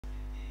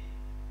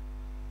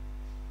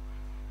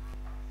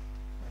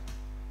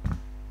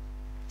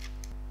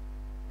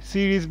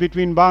series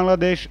between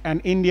Bangladesh and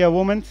India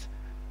women's.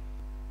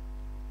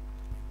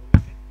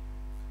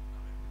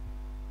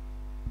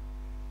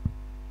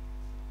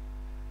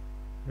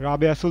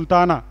 Rabia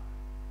Sultana.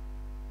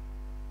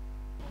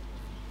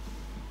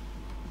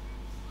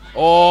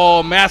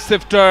 Oh,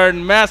 massive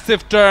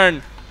turn,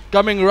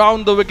 coming round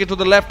the wicket to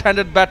the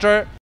left-handed batter.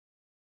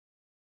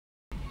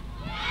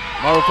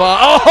 Marufa,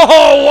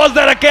 oh, was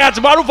that a catch?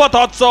 Marufa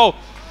thought so.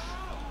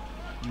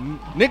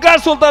 Nigar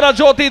Sultana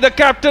Jyoti, the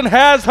captain,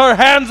 has her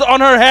hands on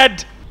her head.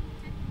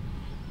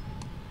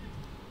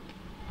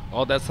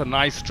 Oh, that's a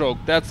nice stroke.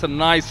 That's a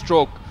nice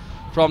stroke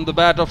from the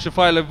bat of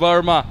Shefali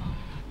Verma.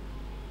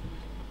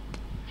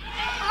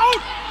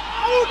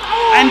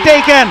 And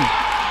taken.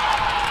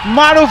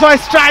 Marufa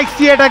strikes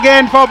yet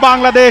again for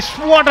Bangladesh.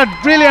 What a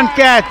brilliant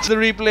catch. The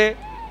replay.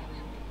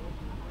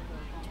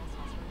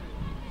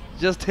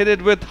 Just hit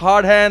it with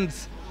hard hands.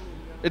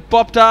 It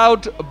popped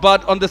out, but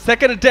on the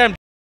second attempt,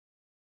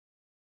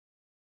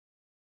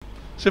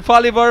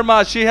 Shefali Verma,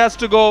 she has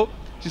to go.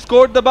 She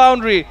scored the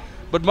boundary,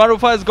 but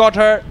Marufa has got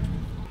her.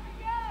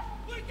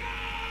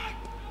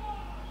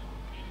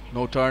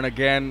 No turn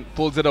again.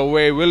 Pulls it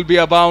away. Will be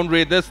a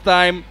boundary this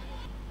time.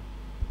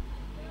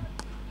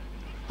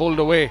 Pulled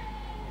away.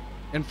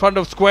 In front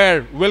of square.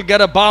 Will get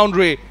a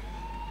boundary.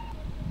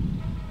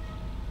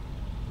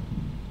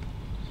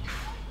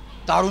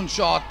 Darun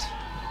shot.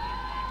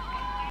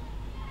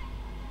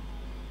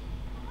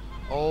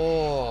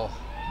 Oh,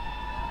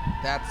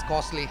 that's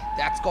costly.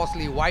 That's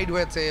costly. Wide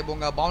হয়েছে এবং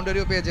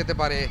বাউন্ডারিও পেয়ে যেতে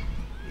পারে।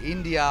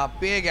 India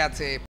পেয়ে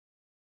গেছে।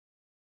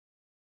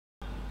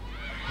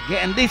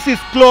 Again, this is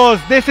close.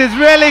 This is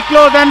really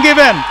close and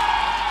given.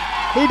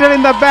 Hit her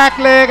in the back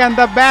leg and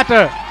the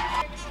batter.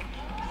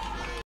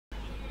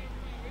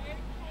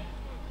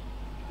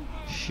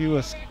 She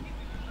was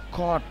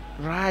caught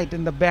right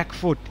in the back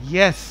foot.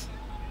 Yes.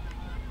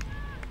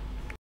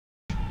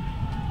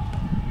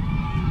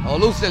 Oh,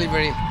 loose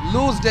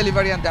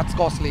delivery and that's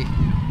costly.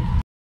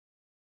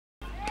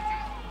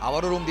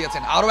 আবারও room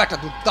দিয়েছেন, আরো একটা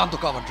দুর্দান্ত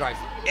cover drive,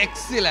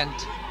 excellent,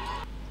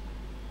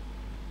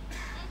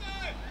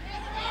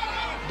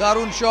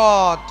 দারুণ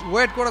shot,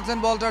 wait করেছেন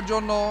বলটার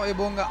জন্য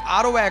এবং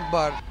আরো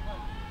একবার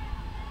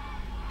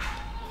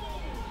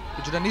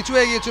কিছুটা নিচু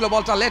হয়ে গিয়েছিল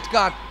বলটা, লেট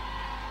কাট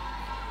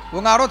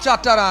এবং আরো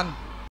 4টা run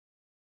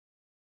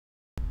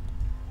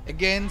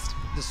against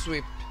the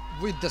sweep,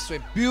 with the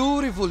sweep,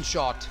 beautiful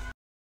shot.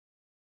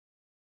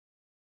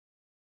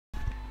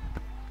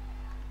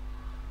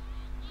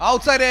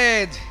 Outside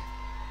age,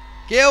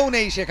 কেউ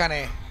নেই সেখানে,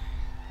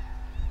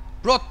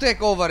 প্রত্যেক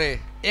ওভারে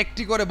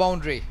একটি করে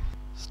boundary.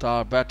 Star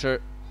batter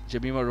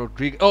Jemima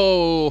Rodriguez.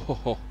 Oh,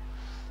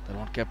 that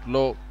one kept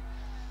low.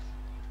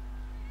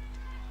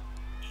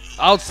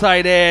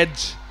 Outside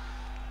edge.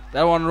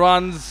 That one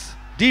runs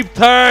deep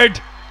third.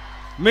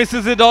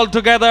 Misses it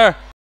altogether.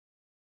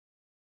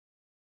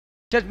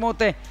 শেষ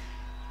মুহূর্তে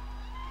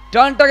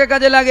টার্নটাকে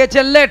কাজে লাগিয়েছে,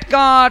 লেট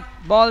কাট,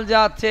 বল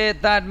যাচ্ছে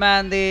থার্ড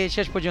ম্যান দিয়ে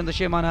শেষ পর্যন্ত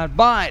সীমানার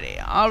বাইরে।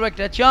 আরো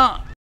একটা চার।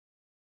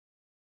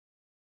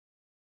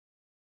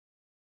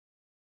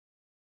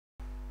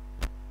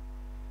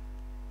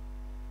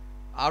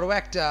 আরো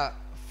একটা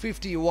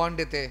 50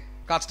 ওয়ানডেতে,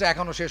 কাজটা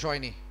এখনো শেষ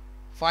হয়নি।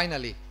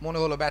 ফাইনালি মনে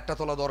হলো ব্যাটটা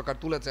তোলা দরকার,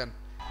 তুলেছেন।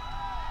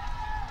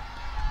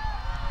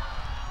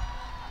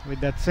 With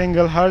that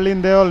single, Harleen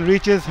Deol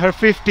reaches her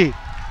 50.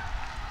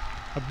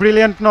 A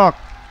brilliant knock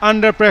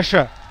under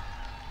pressure.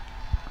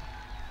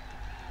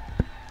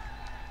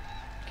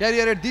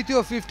 ক্যারিয়ারের দ্বিতীয়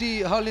 50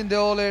 হার্লিন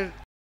দেওলের।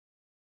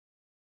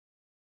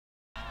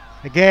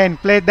 Again,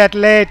 played that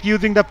late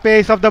using the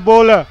pace of the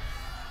bowler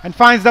and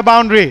finds the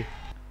boundary.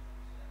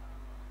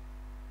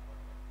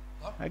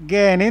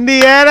 Again in the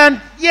air, and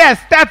yes,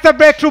 that's the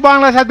breakthrough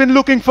Bangladesh has been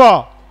looking for.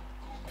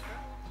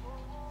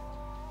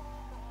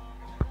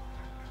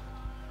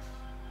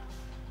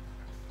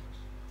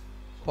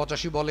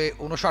 পঁচাশি বলে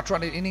 59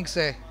 রানের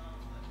ইনিংসে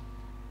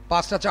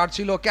 5টা 4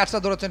 ছিল, ক্যাচটা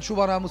ধরেছেন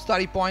সুবানা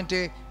মুস্তারি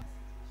পয়েন্টে।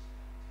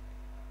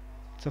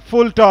 It's a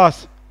full toss,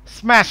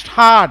 smashed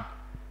hard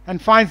and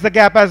finds the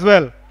gap as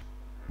well.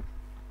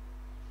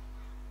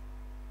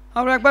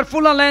 আমরা একবার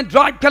ফুল লেন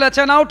ড্রাইভ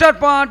খেলেছেন, আউটার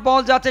পার্ট,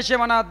 বল যাচ্ছে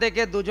সীমানার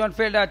দিকে, দুজন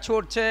ফিল্ডার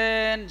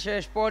ছুটছেন,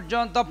 শেষ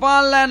পর্যন্ত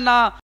পারলেন না।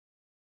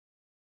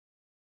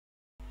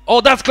 Oh,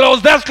 that's close.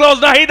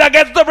 Nahida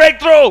gets the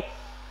breakthrough.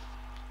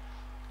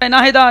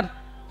 নাহিদার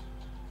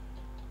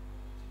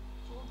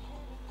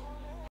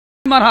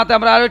আমার হাতে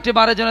আমরা আরো একটি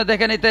বারের জন্য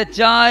দেখে নিতে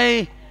চাই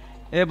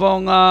এবং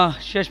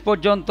শেষ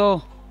পর্যন্ত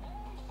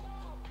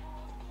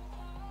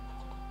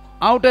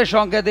আউটের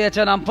সংকেত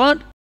দিয়েছেন আম্পায়ার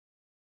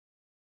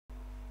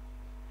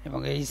এবং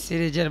এই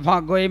সিরিজের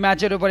ভাগ্য এই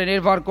ম্যাচের উপরে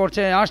নির্ভর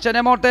করছে। আসছেন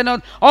এই মুহূর্তে,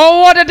 ও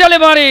what a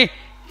delivery,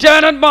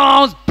 turn and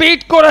bounce,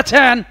 bit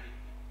করেছেন।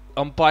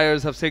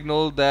 Umpires have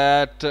signaled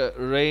that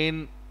rain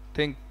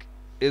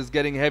is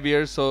getting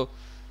heavier, so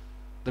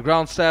the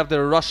ground staff,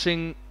 they're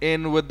rushing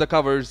in with the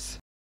covers.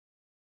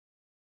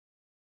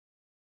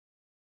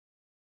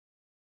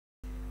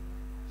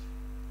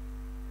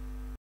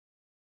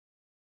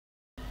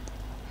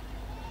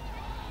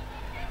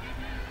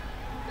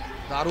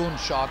 দারুণ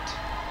shot,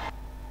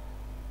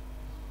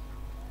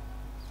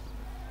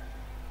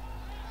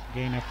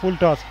 Again a full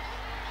toss.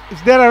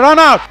 Is there a run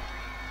out?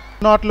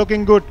 Not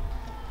looking good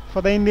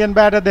for the Indian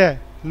batter there.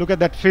 Look at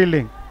that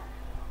fielding.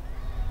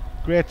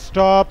 Great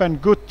stop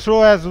and good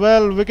throw as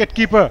well. Wicket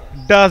keeper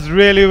does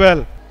really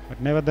well. But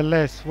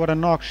nevertheless, what a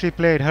knock she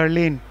played,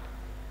 Harleen.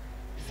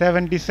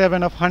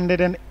 77 of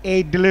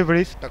 108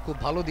 deliveries. টা খুব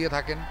ভালো দিয়ে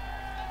থাকেন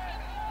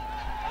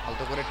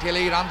আলতো করে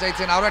ঠেলেই run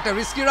চাইছেন আরো একটা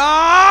রিস্কি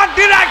রান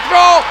ডাইরেক্ট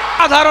থ্রো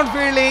সাধারণ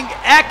ফিল্ডিং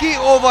একই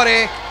ওভারে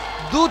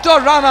দুটো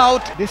run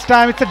out This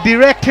time it's a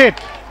direct hit.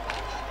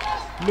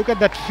 Look at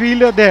that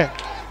fielder there.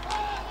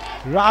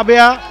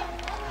 Rabia,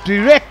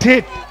 direct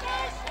hit.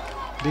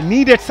 They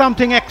needed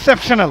something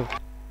exceptional.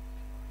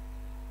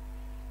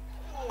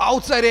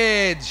 Outside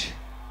age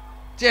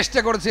চেষ্টা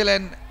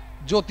করেছিলেন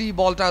জ্যোতি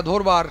বলটা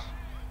ধরবার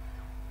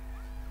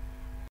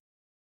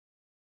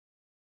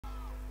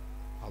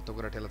আলতো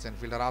করে ঠেলেছেন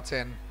ফিল্ডার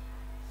আছেন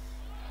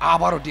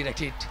আবারও ডিরেক্ট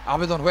হিট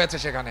আবেদন হয়েছে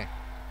সেখানে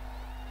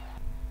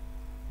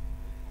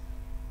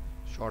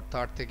শর্ট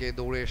থার্ড থেকে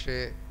দৌড়ে এসে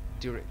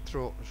direct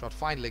throw short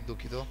fine leg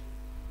দুঃখিত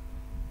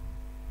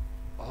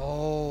ও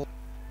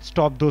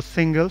Stop those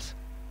singles.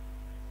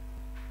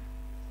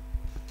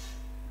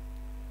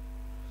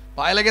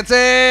 পায়ে লেগেছে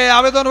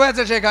আবেদন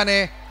হয়েছে সেখানে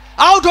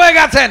আউট হয়ে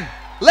গেছেন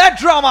late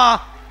drama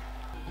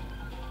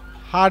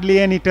Hardly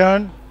any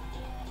turn.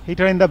 Hit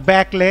her in the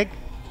back leg.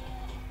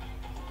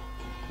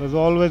 Was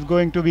always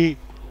going to be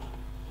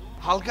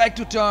হালকা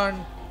একটু টার্ন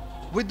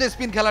উইথ দ্য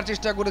স্পিন খেলার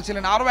চেষ্টা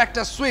করেছিলেন আরো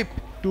একটা sweep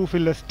two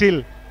fielders still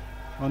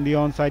on the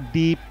onside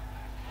deep.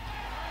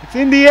 It's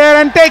in the air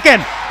and taken.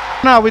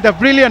 Now with a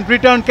brilliant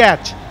return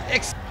catch.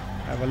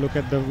 Have a look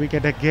at the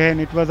wicket again.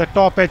 It was a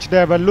top edge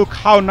there, but look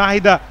how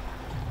Nahida.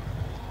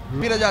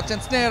 ফিরে যাচ্ছেন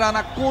স্নেহ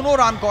রানা কোনো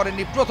run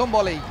করেননি প্রথম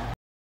বলেই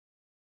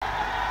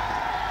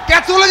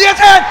catch তুলে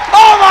দিয়েছেন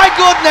ও my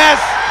goodness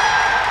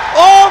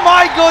oh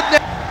my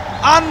goodness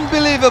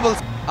unbelievable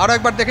আরো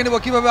একবার দেখে নিব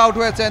কিভাবে আউট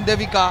হয়েছেন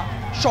দেবিকা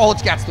সহজ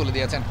ক্যাচ তুলে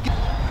দিয়েছেন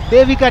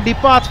Devika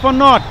departs for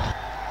naught.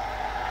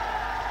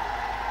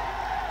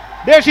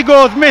 There she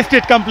goes, missed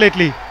it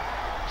completely.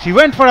 She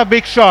went for a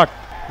big shot.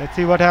 Let's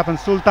see what happens.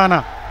 Sultana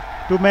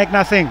to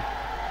Meghna Singh.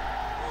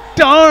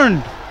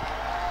 Turned.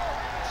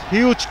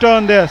 Huge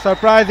turn there,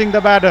 surprising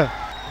the batter.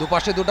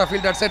 দুপাশে দুটো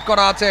fielder set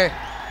করা আছে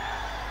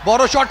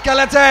বড় shot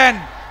খেলেছেন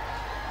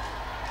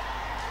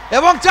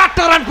এবং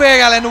 4টা run পেয়ে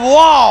গেলেন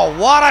ওয়াও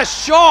হোয়াট আ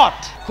শট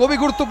খুবই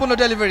গুরুত্বপূর্ণ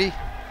ডেলিভারি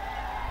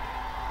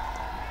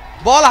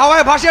বল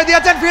হাওয়ায় ভাসিয়ে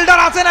দিয়েছেন ফিল্ডার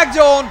আছেন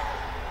একজন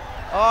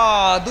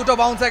দুটো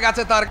বাউন্সে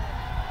গেছে তার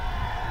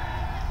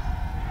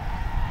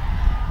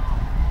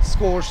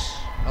স্কোরস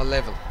আ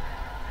লেভেল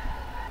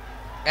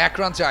এক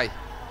রান চাই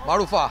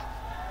মারুফা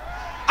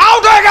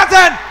আউট হয়ে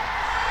গেছেন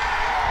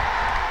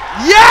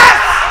ইয়েস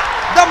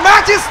দ্য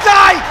ম্যাচ ইজ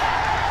টাই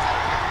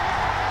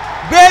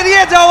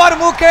বেরিয়ে যাওয়ার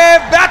মুখে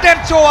ব্যাটের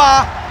ছোঁয়া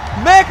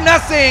মেঘনা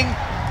সিং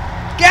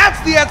ক্যাচ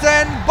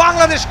দিয়েছেন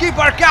Bangladesh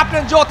keeper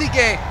captain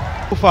জ্যোতিকে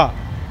Ufa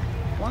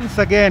once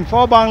again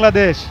for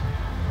Bangladesh,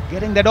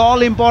 getting that all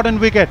important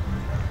wicket.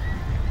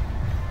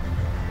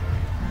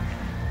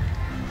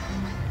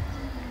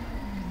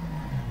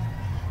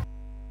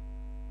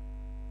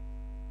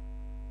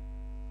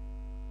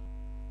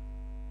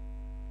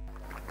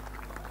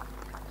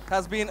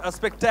 Has been a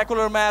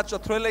spectacular match, a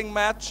thrilling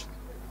match.